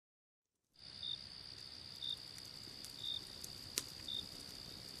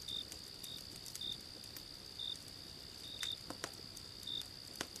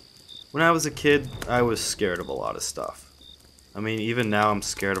When I was a kid, I was scared of a lot of stuff. I mean, even now I'm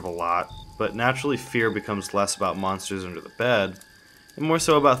scared of a lot, but naturally fear becomes less about monsters under the bed, and more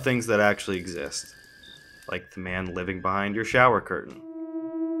so about things that actually exist. Like the man living behind your shower curtain.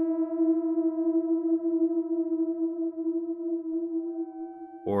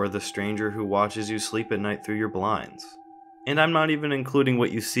 Or the stranger who watches you sleep at night through your blinds. And I'm not even including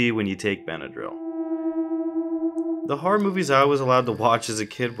what you see when you take Benadryl. The horror movies I was allowed to watch as a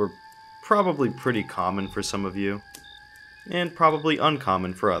kid were probably pretty common for some of you, and probably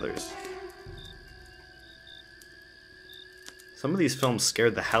uncommon for others. Some of these films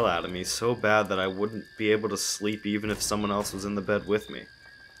scared the hell out of me so bad that I wouldn't be able to sleep even if someone else was in the bed with me.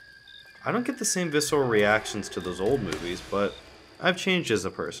 I don't get the same visceral reactions to those old movies, but I've changed as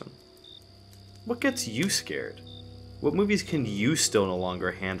a person. What gets you scared? What movies can you still no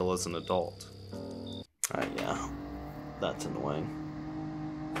longer handle as an adult? Yeah. That's annoying.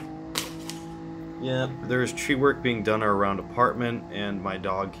 Yeah, there's tree work being done around apartment, and my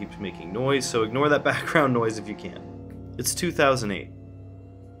dog keeps making noise, so ignore that background noise if you can. It's 2008.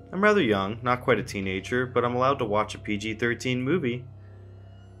 I'm rather young, not quite a teenager, but I'm allowed to watch a PG-13 movie.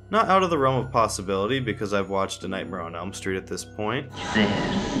 Not out of the realm of possibility, because I've watched A Nightmare on Elm Street at this point.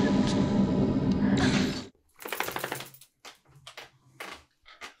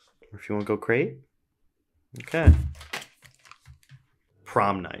 If you want to go crate? Okay.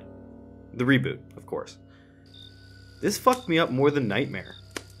 Prom Night. The reboot, of course. This fucked me up more than Nightmare.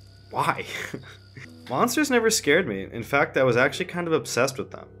 Why? Monsters never scared me. In fact, I was actually kind of obsessed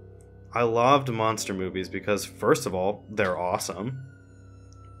with them. I loved monster movies because, first of all, they're awesome.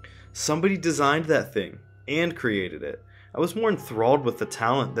 Somebody designed that thing and created it. I was more enthralled with the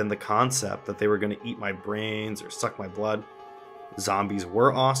talent than the concept that they were going to eat my brains or suck my blood. Zombies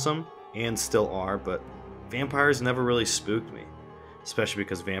were awesome, and still are, but vampires never really spooked me. Especially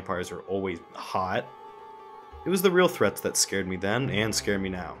because vampires are always hot. It was the real threats that scared me then, and scare me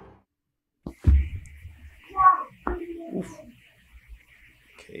now. Oof.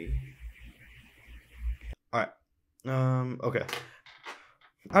 Okay. Alright. Okay.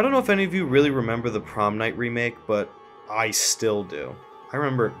 I don't know if any of you really remember the Prom Night remake, but I still do. I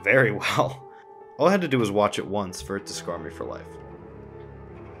remember it very well. All I had to do was watch it once for it to scar me for life.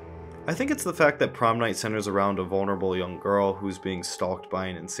 I think it's the fact that Prom Night centers around a vulnerable young girl who's being stalked by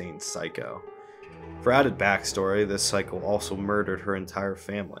an insane psycho. For added backstory, this psycho also murdered her entire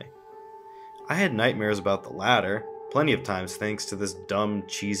family. I had nightmares about the latter, plenty of times thanks to this dumb,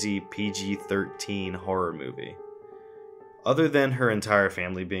 cheesy PG-13 horror movie. Other than her entire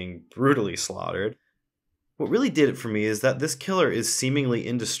family being brutally slaughtered, what really did it for me is that this killer is seemingly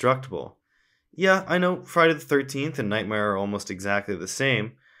indestructible. Yeah, I know Friday the 13th and Nightmare are almost exactly the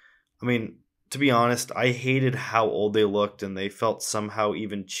same. I mean, to be honest, I hated how old they looked and they felt somehow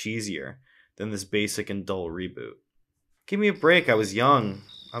even cheesier than this basic and dull reboot. Give me a break, I was young.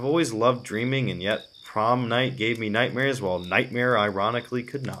 I've always loved dreaming, and yet Prom Night gave me nightmares while Nightmare ironically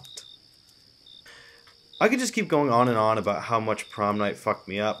could not. I could just keep going on and on about how much Prom Night fucked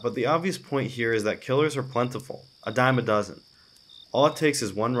me up, but the obvious point here is that killers are plentiful, a dime a dozen. All it takes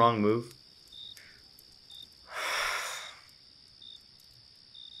is one wrong move.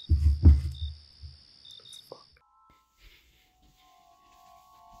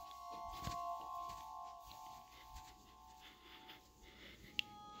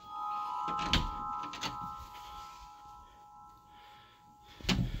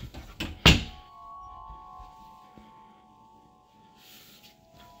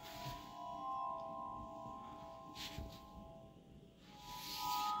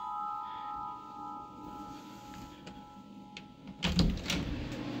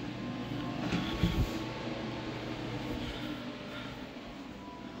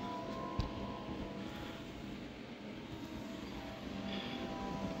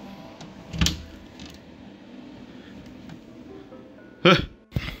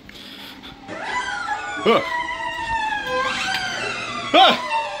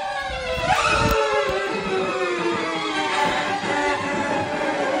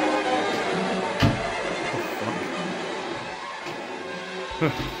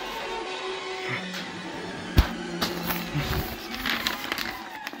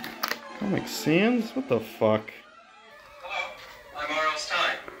 Comic Sans? What the fuck? Hello, I'm R.L.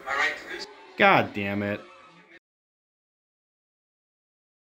 Stein. Am I right to this? God damn it.